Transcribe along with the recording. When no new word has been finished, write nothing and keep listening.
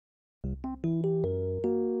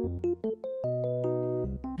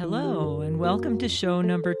Hello, and welcome to show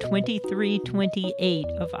number 2328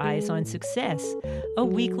 of Eyes on Success, a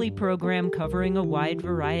weekly program covering a wide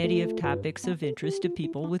variety of topics of interest to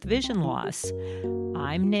people with vision loss.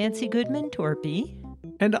 I'm Nancy Torpey.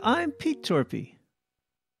 And I'm Pete Torpey.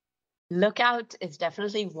 Lookout is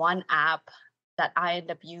definitely one app that I end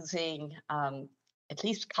up using at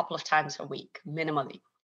least a couple of times a week, minimally.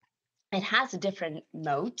 It has different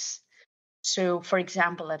modes. So, for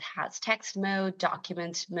example, it has text mode,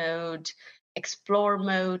 document mode, explore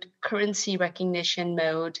mode, currency recognition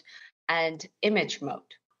mode, and image mode.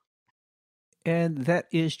 And that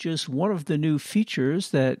is just one of the new features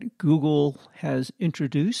that Google has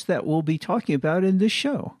introduced that we'll be talking about in this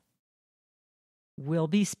show. We'll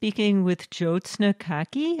be speaking with Jyotsna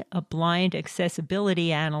Kaki, a blind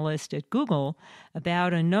accessibility analyst at Google,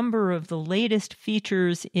 about a number of the latest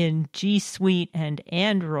features in G Suite and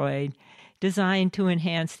Android designed to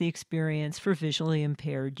enhance the experience for visually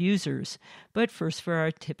impaired users. But first, for our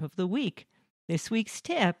tip of the week. This week's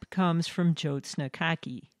tip comes from Jyotsna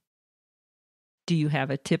Kaki. Do you have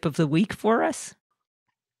a tip of the week for us?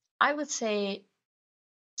 I would say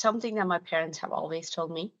something that my parents have always told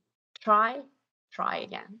me: try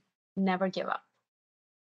again. Never give up.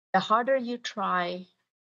 The harder you try,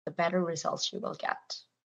 the better results you will get.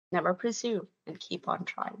 Never presume and keep on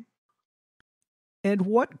trying. And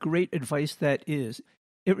what great advice that is.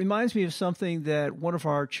 It reminds me of something that one of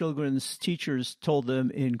our children's teachers told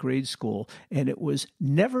them in grade school, and it was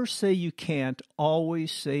never say you can't,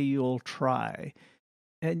 always say you'll try.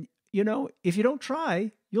 And, you know, if you don't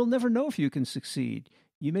try, you'll never know if you can succeed.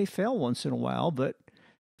 You may fail once in a while, but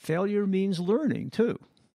failure means learning too.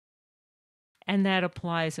 And that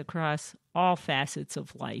applies across all facets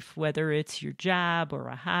of life, whether it's your job or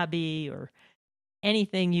a hobby or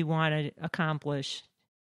anything you want to accomplish.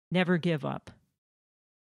 Never give up.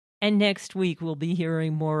 And next week, we'll be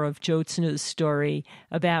hearing more of Jyotsna's story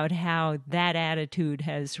about how that attitude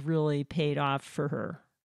has really paid off for her.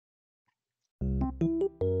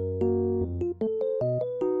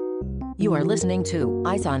 You are listening to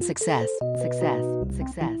Eyes on Success. Success,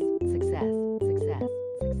 success, success, success,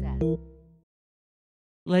 success.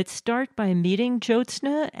 Let's start by meeting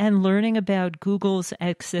Jyotsna and learning about Google's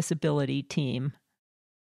accessibility team.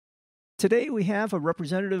 Today we have a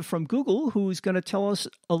representative from Google who's going to tell us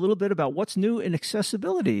a little bit about what's new in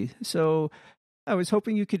accessibility. So I was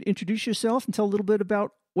hoping you could introduce yourself and tell a little bit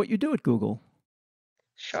about what you do at Google.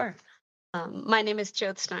 Sure. My name is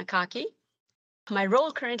Jyotsna Kaki. My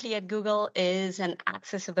role currently at Google is an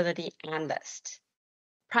accessibility analyst.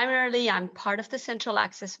 Primarily, I'm part of the central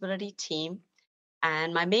accessibility team,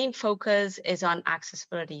 and my main focus is on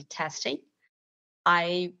accessibility testing.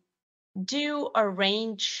 I do a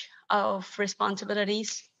range of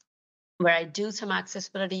responsibilities where I do some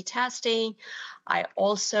accessibility testing. I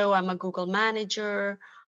also am a Google manager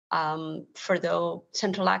for the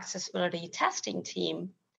central accessibility testing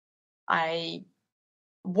team. I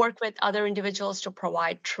work with other individuals to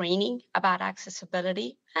provide training about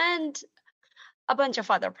accessibility and a bunch of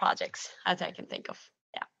other projects as I can think of.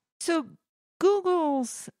 Yeah. So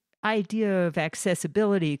Google's idea of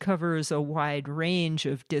accessibility covers a wide range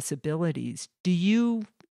of disabilities. Do you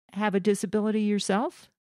have a disability yourself?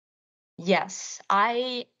 Yes,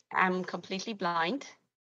 I am completely blind,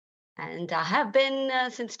 and I have been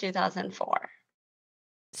since 2004.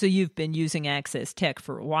 So you've been using Access Tech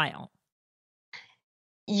for a while.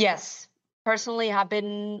 Yes. Personally, I've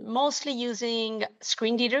been mostly using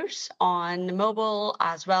screen readers on mobile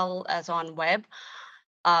as well as on web.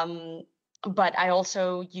 But I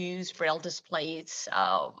also use Braille displays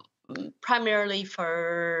primarily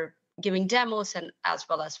for giving demos and as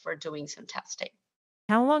well as for doing some testing.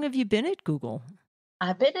 How long have you been at Google?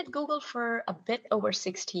 I've been at Google for a bit over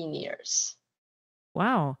 16 years.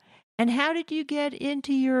 Wow. And how did you get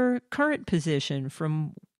into your current position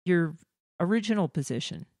from your original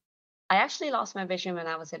position? I actually lost my vision when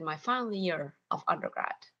I was in my final year of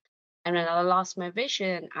undergrad. And when I lost my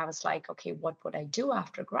vision, I was like, okay, what would I do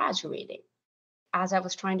after graduating? As I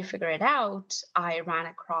was trying to figure it out, I ran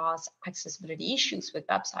across accessibility issues with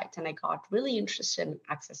websites, and I got really interested in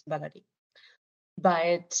accessibility.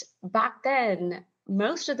 But back then,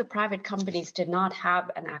 most of the private companies did not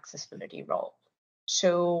have an accessibility role.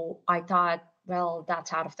 So I thought, well,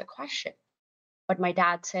 that's out of the question. But my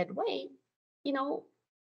dad said, wait,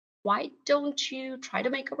 why don't you try to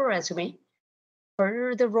make up a resume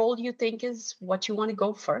for the role you think is what you want to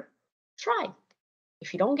go for? Try.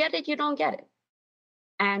 If you don't get it, you don't get it.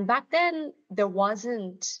 And back then, there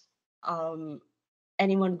wasn't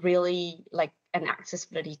anyone really like an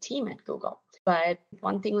accessibility team at Google. But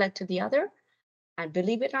one thing led to the other. And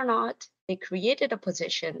believe it or not, they created a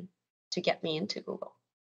position to get me into Google.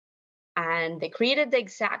 And they created the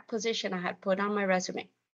exact position I had put on my resume.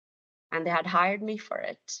 And they had hired me for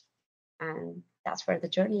it. And that's where the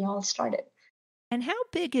journey all started. And how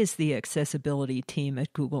big is the accessibility team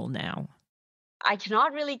at Google now? I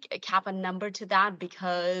cannot really cap a number to that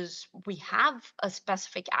because we have a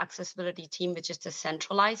specific accessibility team, which is the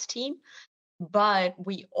centralized team. But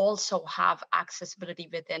we also have accessibility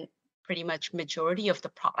within pretty much majority of the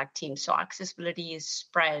product team. So accessibility is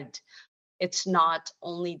spread. It's not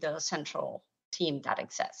only the central team that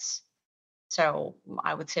exists. So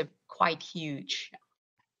I would say quite huge.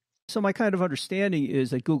 So my kind of understanding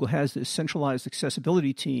is that Google has this centralized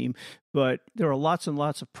accessibility team, but there are lots and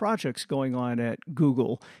lots of projects going on at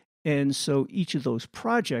Google. And so each of those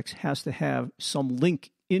projects has to have some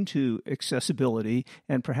link into accessibility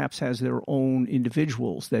and perhaps has their own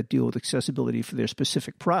individuals that deal with accessibility for their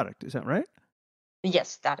specific product. Is that right?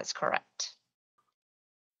 Yes, that is correct.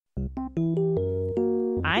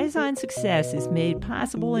 Eyes on Success is made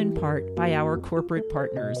possible in part by our corporate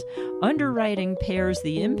partners. Underwriting pairs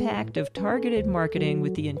the impact of targeted marketing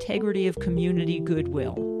with the integrity of community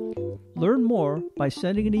goodwill. Learn more by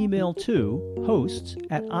sending an email to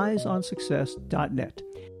hosts@eyesonsuccess.net.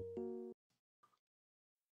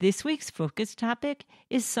 This week's focus topic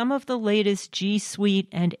is some of the latest G Suite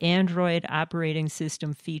and Android operating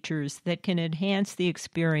system features that can enhance the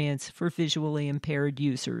experience for visually impaired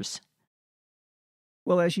users.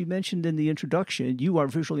 Well, as you mentioned in the introduction, you are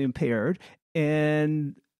visually impaired,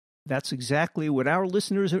 and that's exactly what our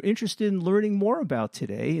listeners are interested in learning more about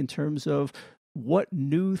today in terms of what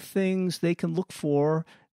new things they can look for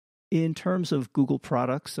in terms of Google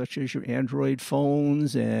products, such as your Android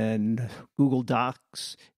phones and Google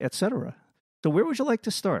Docs, etc. So where would you like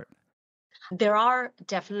to start? There are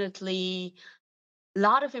definitely a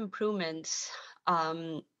lot of improvements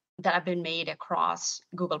that have been made across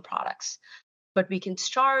Google products. But we can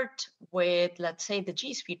start with, let's say, the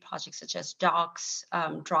G Suite projects such as Docs,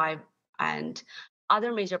 Drive, and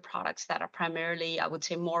other major products that are primarily, I would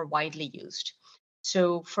say, more widely used.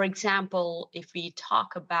 So, for example, if we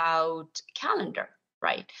talk about calendar,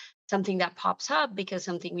 right? Something that pops up because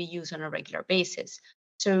something we use on a regular basis.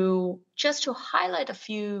 So just to highlight a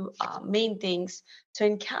few main things. So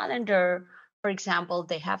in calendar, for example,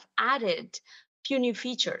 they have added a few new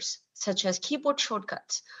features such as keyboard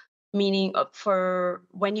shortcuts, meaning for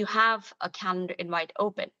when you have a calendar invite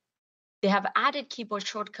open. They have added keyboard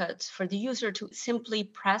shortcuts for the user to simply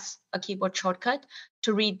press a keyboard shortcut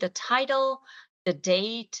to read the title, the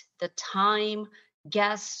date, the time,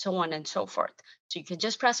 guest, so on and so forth. So you can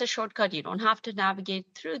just press a shortcut. You don't have to navigate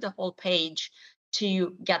through the whole page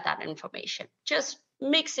to get that information. Just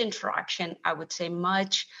makes interaction, I would say,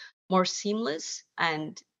 much more seamless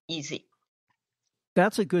and easy.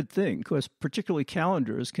 That's a good thing because particularly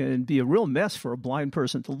calendars can be a real mess for a blind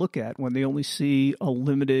person to look at when they only see a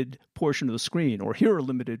limited portion of the screen or hear a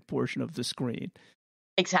limited portion of the screen.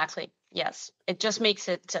 Exactly. Yes. It just makes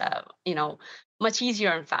it, much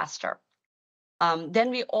easier and faster. Then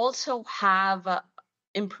we also have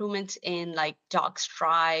improvements in like Docs,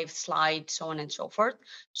 Drive, Slide, so on and so forth.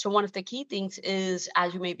 So one of the key things is,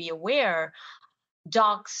 as you may be aware,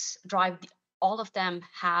 Docs, Drive, all of them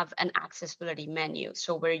have an accessibility menu.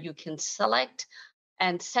 So where you can select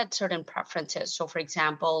and set certain preferences. So for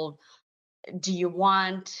example, do you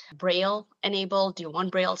want Braille enabled? Do you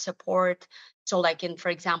want Braille support? So like for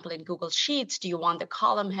example, in Google Sheets, do you want the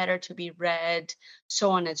column header to be read?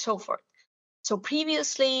 So on and so forth. So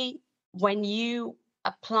previously, when you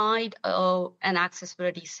applied an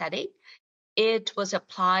accessibility setting, it was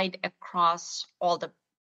applied across all the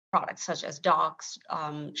products such as Docs,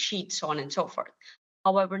 Sheets, so on and so forth.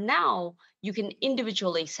 However, now you can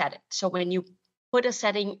individually set it. So when you put a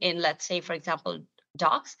setting in, let's say, for example,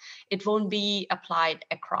 Docs, it won't be applied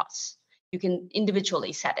across. You can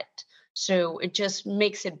individually set it. So it just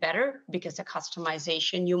makes it better because the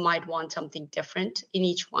customization, you might want something different in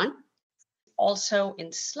each one. Also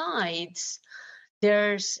in Slides,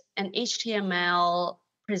 there's an HTML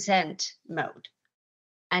present mode.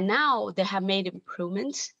 And now they have made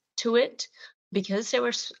improvements to it because there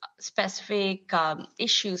were specific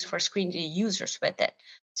issues for screen reader users with it.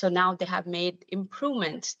 So now they have made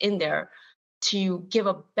improvements in there to give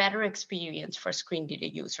a better experience for screen reader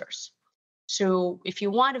users. So if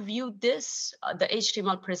you want to view this, the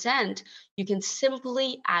HTML present, you can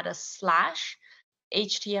simply add a /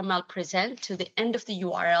 HTML present to the end of the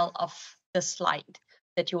URL of the slide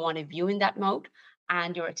that you want to view in that mode,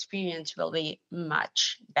 and your experience will be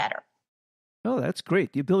much better. Oh, that's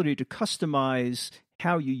great. The ability to customize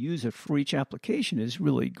how you use it for each application is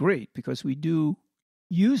really great because we do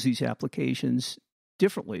use these applications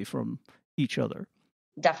differently from each other.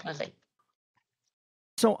 Definitely.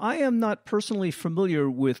 So I am not personally familiar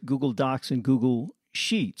with Google Docs and Google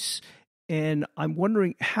Sheets. And I'm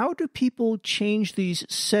wondering, how do people change these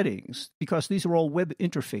settings? Because these are all web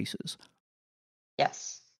interfaces.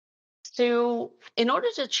 Yes. So in order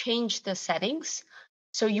to change the settings,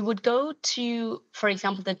 so you would go to, for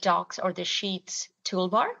example, the Docs or the Sheets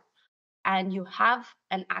toolbar, and you have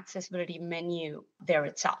an accessibility menu there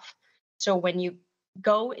itself. So when you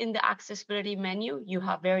go in the accessibility menu, you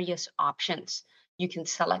have various options you can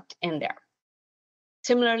select in there.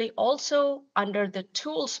 Similarly, also under the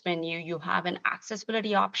Tools menu, you have an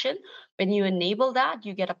accessibility option. When you enable that,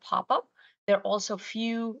 you get a pop-up. There are also a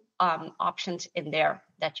few options in there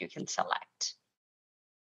that you can select.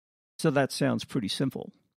 So that sounds pretty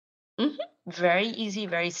simple. Very easy,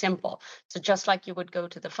 very simple. So just like you would go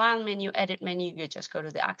to the File menu, Edit menu, you just go to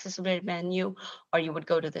the Accessibility menu, or you would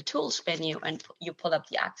go to the Tools menu and you pull up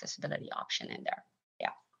the Accessibility option in there. Yeah.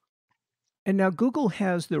 And now Google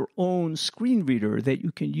has their own screen reader that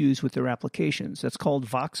you can use with their applications. That's called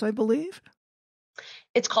Vox, I believe?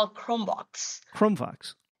 It's called Chromebox.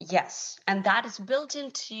 Chromevox. Yes, and that is built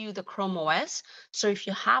into the Chrome OS. So if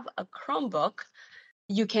you have a Chromebook,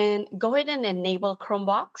 you can go ahead and enable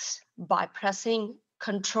Chromebox by pressing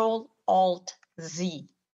Control-Alt-Z,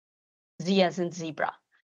 Z as in zebra,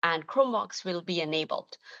 and Chromebox will be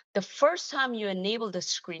enabled. The first time you enable the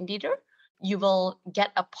screen reader, you will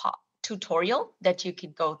get a tutorial that you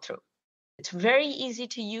could go through. It's very easy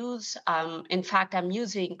to use. In fact, I'm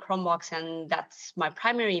using Chromebox, and that's my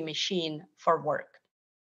primary machine for work.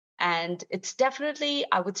 And it's definitely,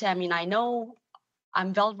 I would say, I know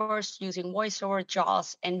I'm well versed using VoiceOver,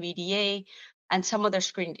 JAWS, NVDA, and some other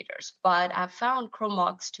screen readers, but I've found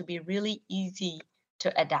Chromebox to be really easy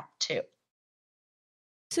to adapt to.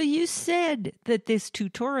 So you said that this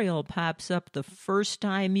tutorial pops up the first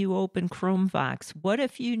time you open Chromevox. What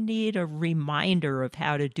if you need a reminder of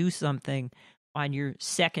how to do something on your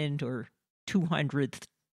second or 200th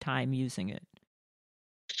time using it?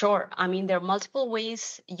 Sure. There are multiple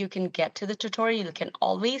ways you can get to the tutorial. You can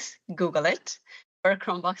always Google it for a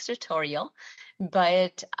Chromebox tutorial,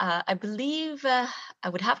 but I believe I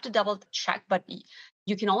would have to double check, but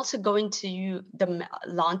you can also go into the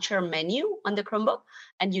launcher menu on the Chromebook,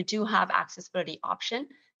 and you do have accessibility option.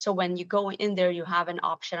 So when you go in there, you have an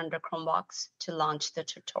option under Chromebox to launch the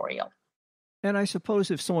tutorial. And I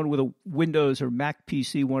suppose if someone with a Windows or Mac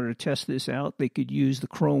PC wanted to test this out, they could use the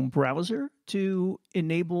Chrome browser to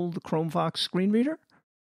enable the Chromevox screen reader?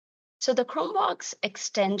 So the Chromebox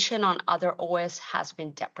extension on other OS has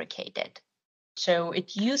been deprecated. So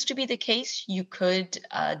it used to be the case you could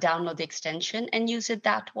download the extension and use it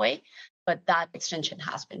that way, but that extension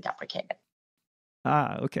has been deprecated.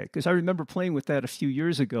 Ah, okay. Because I remember playing with that a few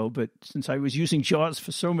years ago, but since I was using JAWS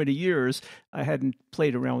for so many years, I hadn't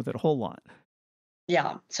played around with it a whole lot.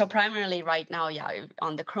 Yeah. So primarily right now,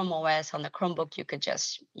 on the Chrome OS, on the Chromebook, you could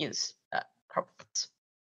just use Chromebooks.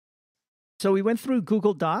 So we went through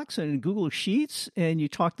Google Docs and Google Sheets, and you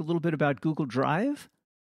talked a little bit about Google Drive.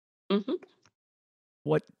 Mm-hmm.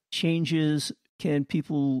 What changes can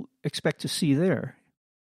people expect to see there?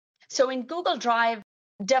 So in Google Drive,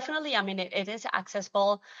 definitely, it is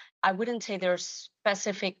accessible. I wouldn't say there's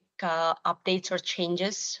specific updates or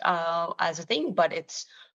changes as a thing, but it's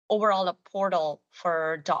overall a portal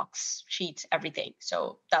for docs, sheets, everything.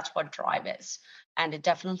 So that's what Drive is. And it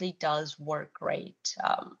definitely does work great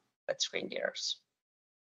with screen readers.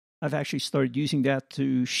 I've actually started using that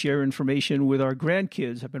to share information with our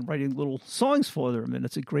grandkids. I've been writing little songs for them, and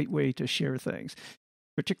it's a great way to share things,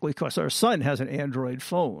 particularly because our son has an Android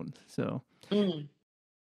phone. So,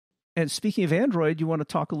 And speaking of Android, you want to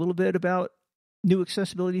talk a little bit about new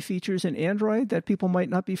accessibility features in Android that people might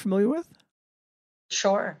not be familiar with?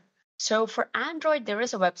 Sure. So for Android, there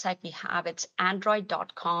is a website we have. It's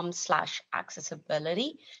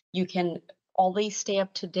android.com/accessibility. You can always stay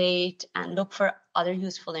up to date and look for other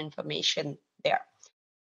useful information there.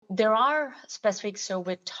 There are specific, so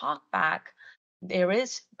with TalkBack, there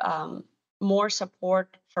is more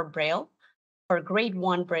support for Braille, for grade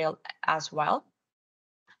 1 Braille as well.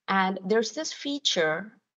 And there's this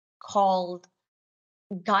feature called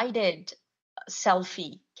guided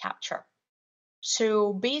selfie capture.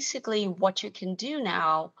 So basically what you can do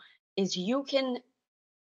now is you can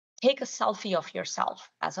take a selfie of yourself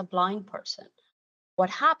as a blind person. What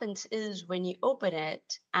happens is when you open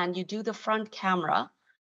it and you do the front camera,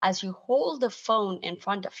 as you hold the phone in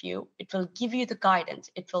front of you, it will give you the guidance.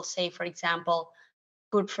 It will say, for example,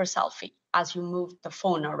 good for selfie as you move the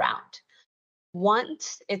phone around.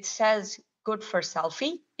 Once it says good for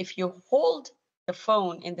selfie, if you hold the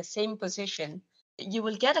phone in the same position, you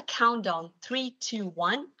will get a countdown 3, 2,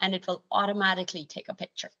 1, and it will automatically take a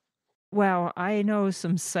picture. Wow, I know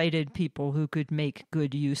some sighted people who could make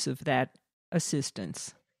good use of that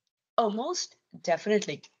assistance. Oh, most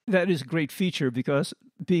definitely. That is a great feature because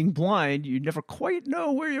being blind, you never quite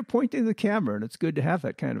know where you're pointing the camera, and it's good to have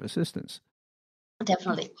that kind of assistance.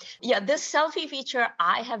 Definitely. Yeah, this selfie feature,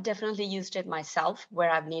 I have definitely used it myself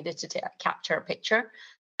where I've needed to capture a picture.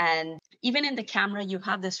 And even in the camera, you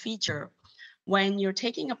have this feature. When you're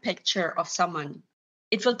taking a picture of someone,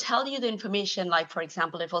 it will tell you the information, like, for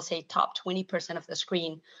example, it will say top 20% of the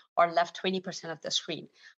screen or left 20% of the screen.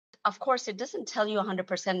 Of course, it doesn't tell you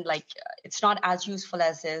 100%, like, it's not as useful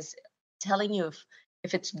as is telling you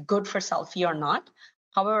if it's good for selfie or not.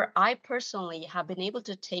 However, I personally have been able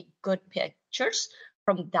to take good pictures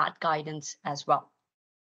from that guidance as well.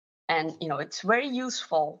 And, it's very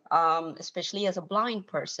useful, especially as a blind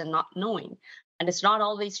person, not knowing. And it's not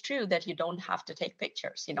always true that you don't have to take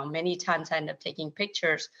pictures. Many times I end up taking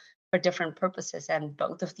pictures for different purposes. And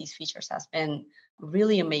both of these features has been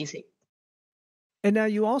really amazing. And now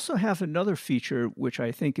you also have another feature, which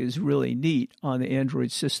I think is really neat on the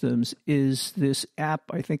Android systems, is this app,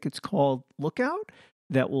 I think it's called Lookout,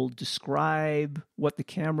 that will describe what the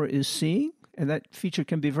camera is seeing. And that feature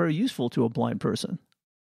can be very useful to a blind person.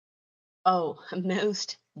 Oh,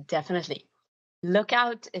 most definitely.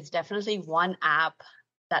 Lookout is definitely one app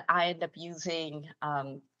that I end up using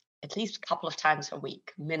at least a couple of times a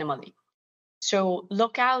week, minimally. So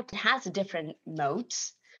Lookout has different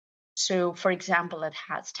modes. So, for example, it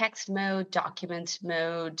has text mode, documents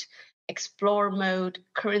mode, explore mode,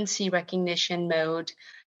 currency recognition mode,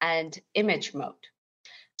 and image mode.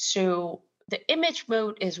 So the image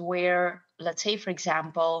mode is where, let's say, for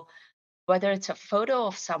example, whether it's a photo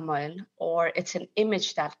of someone or it's an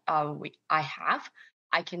image that I have,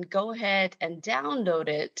 I can go ahead and download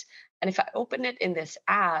it. And if I open it in this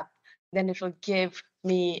app, then it will give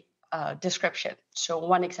me a description. So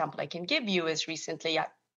one example I can give you is recently I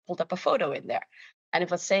pulled up a photo in there. And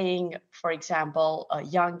it was saying, for example, a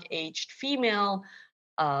young aged female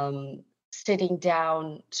sitting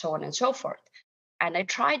down, so on and so forth. And I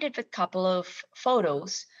tried it with a couple of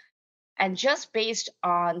photos. And just based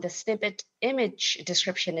on the snippet image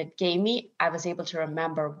description it gave me, I was able to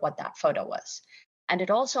remember what that photo was. And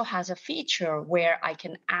it also has a feature where I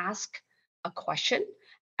can ask a question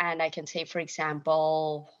and I can say, for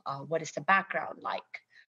example, what is the background like?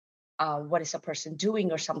 What is the person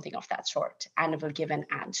doing or something of that sort? And it will give an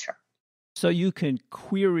answer. So you can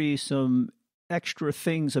query some extra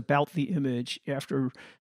things about the image after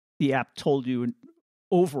the app told you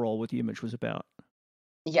overall what the image was about.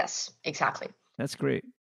 Yes, exactly. That's great.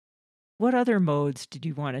 What other modes did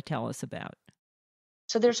you want to tell us about?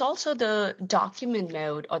 So there's also the document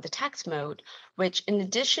mode or the text mode, which in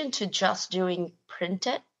addition to just doing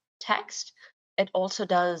printed text, it also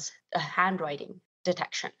does a handwriting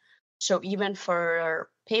detection. So even for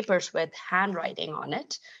papers with handwriting on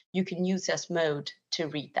it, you can use this mode to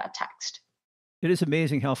read that text. It is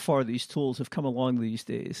amazing how far these tools have come along these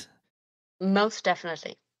days. Most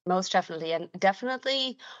definitely. Most definitely. And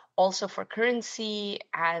definitely also for currency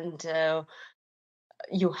and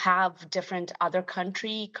you have different other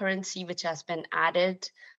country currency which has been added.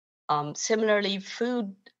 Similarly,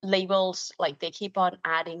 food labels, like they keep on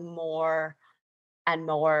adding more and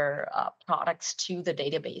more products to the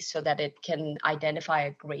database so that it can identify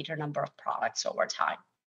a greater number of products over time.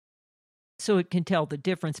 So it can tell the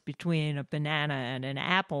difference between a banana and an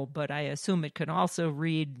apple, but I assume it can also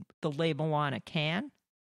read the label on a can?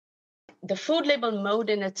 The food label mode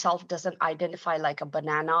in itself doesn't identify like a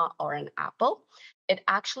banana or an apple. It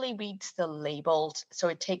actually reads the labels. So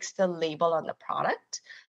it takes the label on the product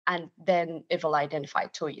and then it will identify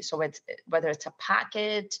it to you. So it's whether it's a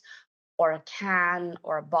packet or a can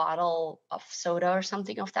or a bottle of soda or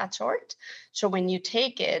something of that sort. So when you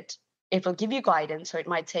take it, it will give you guidance. So it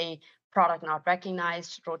might say product not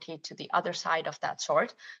recognized, rotate to the other side of that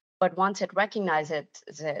sort. But once it recognizes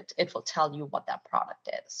it, it will tell you what that product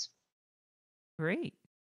is. Great.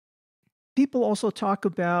 People also talk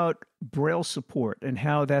about Braille support and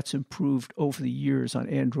how that's improved over the years on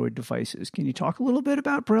Android devices. Can you talk a little bit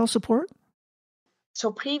about Braille support?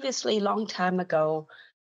 So previously, long time ago,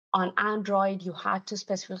 on Android, you had to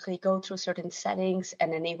specifically go through certain settings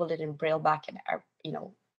and enable it in Braille back and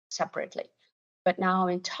separately. But now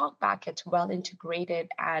in TalkBack, it's well integrated,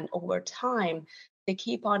 and over time, they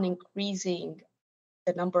keep on increasing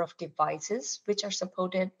the number of devices which are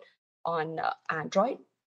supported on Android.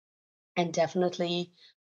 And definitely,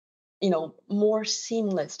 more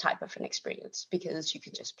seamless type of an experience because you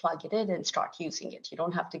can just plug it in and start using it. You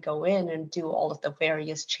don't have to go in and do all of the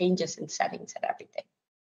various changes in settings and everything.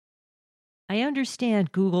 I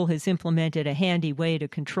understand Google has implemented a handy way to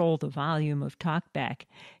control the volume of TalkBack.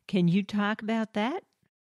 Can you talk about that?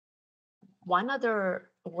 One other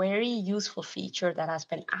very useful feature that has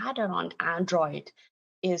been added on Android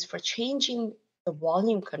is for changing the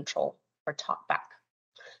volume control for TalkBack.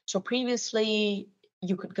 So previously,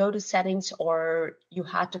 you could go to settings or you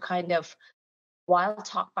had to kind of, while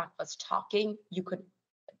TalkBack was talking, you could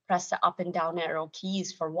press the up and down arrow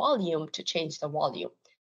keys for volume to change the volume.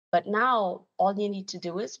 But now all you need to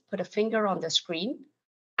do is put a finger on the screen.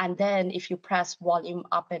 And then if you press volume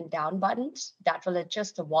up and down buttons, that will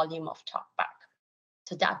adjust the volume of TalkBack.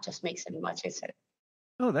 So that just makes it much easier.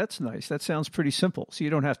 Oh, that's nice. That sounds pretty simple. So you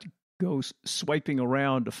don't have to go swiping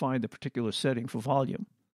around to find the particular setting for volume.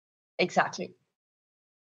 Exactly.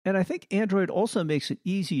 And I think Android also makes it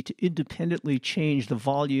easy to independently change the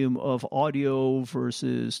volume of audio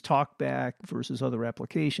versus TalkBack versus other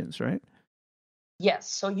applications, right?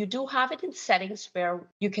 Yes, so you do have it in settings where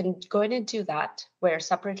you can go in and do that, where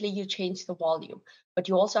separately you change the volume. But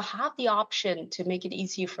you also have the option to make it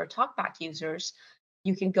easy for TalkBack users.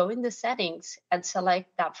 You can go in the settings and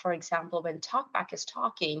select that, for example, when TalkBack is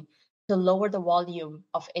talking, to lower the volume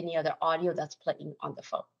of any other audio that's playing on the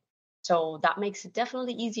phone. So that makes it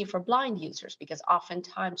definitely easy for blind users because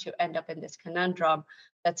oftentimes you end up in this conundrum.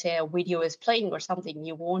 Let's say a video is playing or something,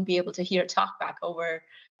 you won't be able to hear TalkBack over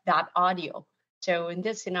that audio. So in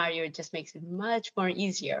this scenario, it just makes it much more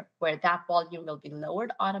easier where that volume will be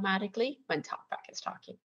lowered automatically when TalkBack is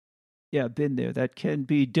talking. Yeah, been there. That can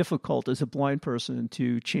be difficult as a blind person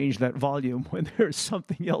to change that volume when there's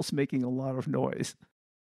something else making a lot of noise.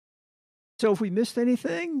 So if we missed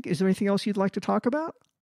anything, is there anything else you'd like to talk about?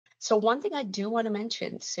 So one thing I do want to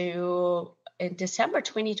mention, so in December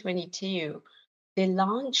 2022, they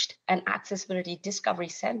launched an Accessibility Discovery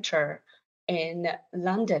Center in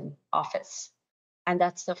London office. And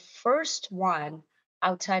that's the first one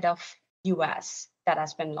outside of US that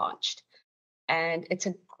has been launched. And it's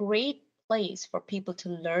a great place for people to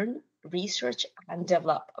learn, research, and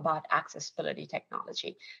develop about accessibility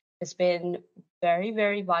technology. It's been very,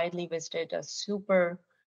 very widely visited, a super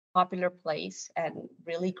popular place and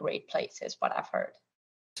really great place is what I've heard.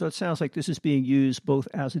 So it sounds like this is being used both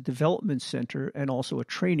as a development center and also a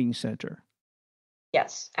training center.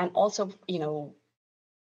 Yes, and also,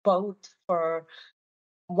 both for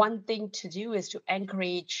one thing to do is to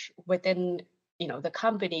encourage within the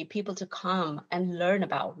company people to come and learn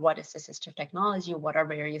about what is assistive technology, what are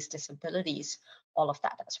various disabilities, all of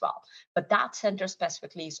that as well. But that center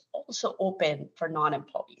specifically is also open for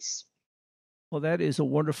non-employees. Well, that is a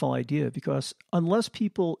wonderful idea because unless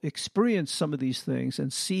people experience some of these things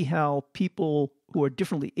and see how people who are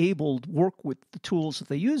differently abled work with the tools that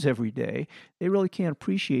they use every day, they really can't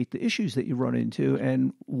appreciate the issues that you run into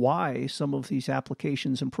and why some of these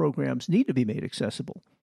applications and programs need to be made accessible.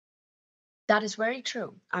 That is very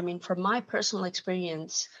true. I mean, from my personal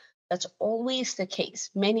experience, that's always the case.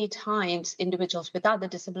 Many times, individuals without the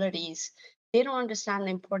disabilities, they don't understand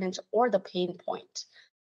the importance or the pain point.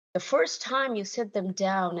 The first time you sit them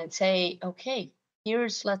down and say, okay,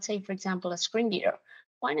 here's, let's say, for example, a screen reader.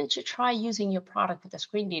 Why don't you try using your product with a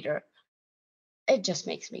screen reader? It just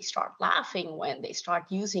makes me start laughing when they start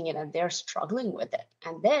using it and they're struggling with it.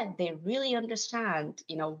 And then they really understand,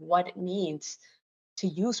 what it means to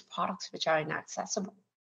use products which are inaccessible.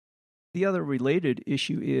 The other related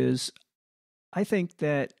issue is I think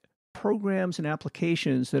that programs and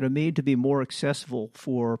applications that are made to be more accessible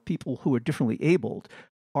for people who are differently abled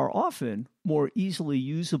are often more easily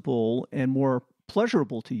usable and more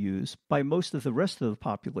pleasurable to use by most of the rest of the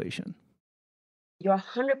population. You're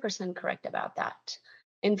 100% correct about that.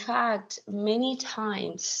 In fact, many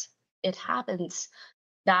times it happens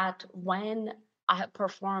that when I have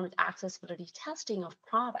performed accessibility testing of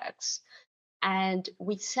products and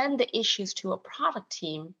we send the issues to a product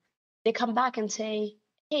team, they come back and say,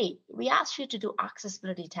 hey, we asked you to do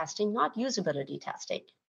accessibility testing, not usability testing.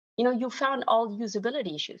 You found all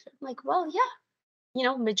usability issues. I'm like, well,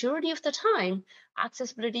 yeah, majority of the time,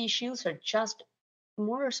 accessibility issues are just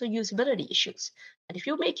more so usability issues. And if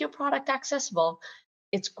you make your product accessible,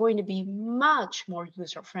 it's going to be much more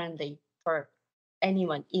user friendly for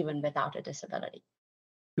anyone, even without a disability.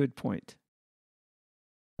 Good point.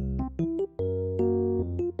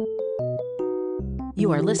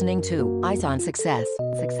 You are listening to Eyes on Success.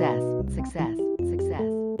 Success, success,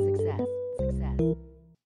 success, success, success.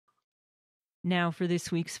 Now for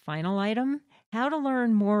this week's final item, how to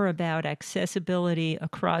learn more about accessibility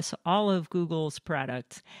across all of Google's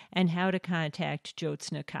products, and how to contact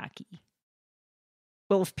Jyotsna Kaki.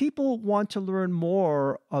 Well, if people want to learn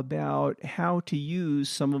more about how to use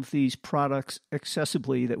some of these products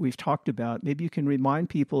accessibly that we've talked about, maybe you can remind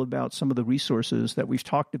people about some of the resources that we've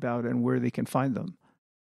talked about and where they can find them.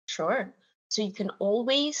 Sure. So you can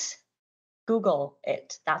always Google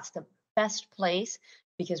it. That's the best place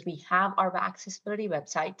because we have our accessibility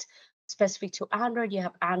website. Specific to Android, you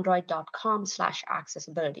have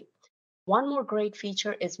android.com/accessibility. One more great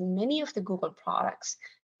feature is many of the Google products,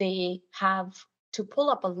 they have to pull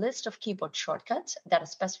up a list of keyboard shortcuts that a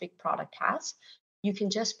specific product has. You can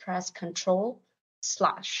just press Control/,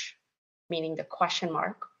 meaning the question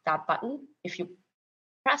mark, that button. If you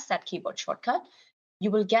press that keyboard shortcut,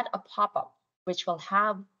 you will get a pop-up which will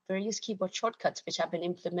have various keyboard shortcuts which have been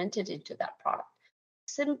implemented into that product.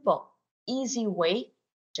 Simple, easy way,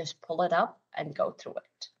 just pull it up and go through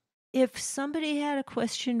it. If somebody had a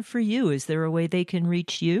question for you, is there a way they can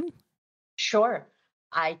reach you? Sure.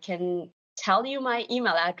 I can tell you my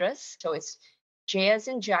email address. So it's J as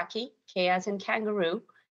in Jackie, K as in kangaroo,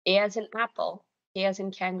 A as in apple, K as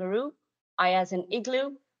in kangaroo, I as in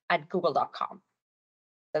igloo @google.com.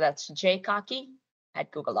 So that's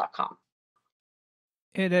jkaki@google.com.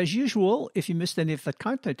 And as usual, if you missed any of the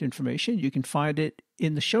content information, you can find it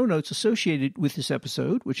in the show notes associated with this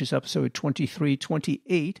episode, which is episode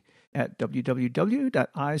 2328 at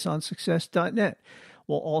www.eyesonsuccess.net.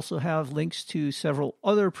 We'll also have links to several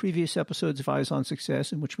other previous episodes of Eyes on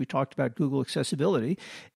Success in which we talked about Google accessibility.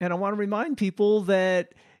 And I want to remind people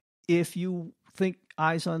that if you think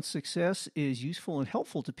Eyes on Success is useful and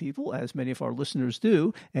helpful to people, as many of our listeners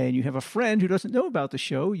do, and you have a friend who doesn't know about the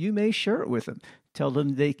show, you may share it with them. Tell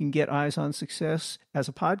them they can get Eyes on Success as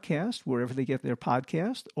a podcast, wherever they get their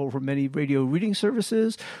podcast, over many radio reading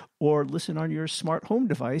services, or listen on your smart home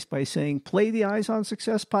device by saying, play the Eyes on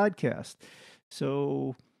Success podcast.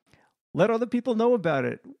 So let other people know about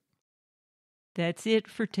it. That's it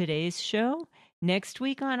for today's show. Next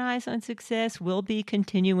week on Eyes on Success, we'll be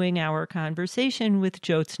continuing our conversation with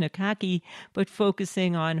Jyotsna Kaki, but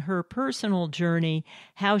focusing on her personal journey,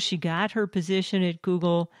 how she got her position at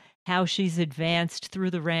Google, how she's advanced through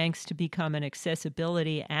the ranks to become an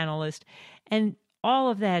accessibility analyst, and all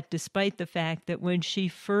of that despite the fact that when she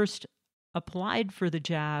first applied for the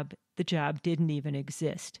job didn't even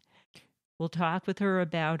exist. We'll talk with her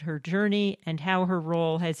about her journey and how her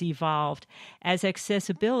role has evolved as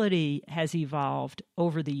accessibility has evolved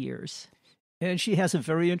over the years. And she has a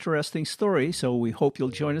very interesting story, so we hope you'll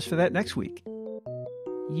join us for that next week.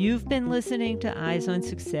 You've been listening to Eyes on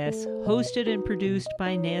Success, hosted and produced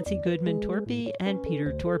by Nancy Torpey and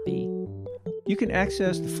Peter Torpey. You can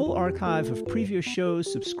access the full archive of previous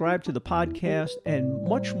shows, subscribe to the podcast, and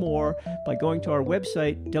much more by going to our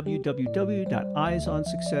website,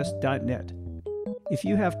 www.eyesonsuccess.net. If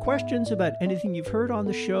you have questions about anything you've heard on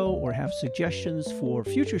the show or have suggestions for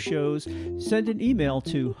future shows, send an email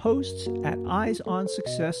to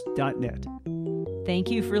hosts@eyesonsuccess.net.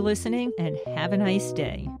 Thank you for listening and have a nice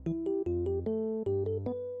day.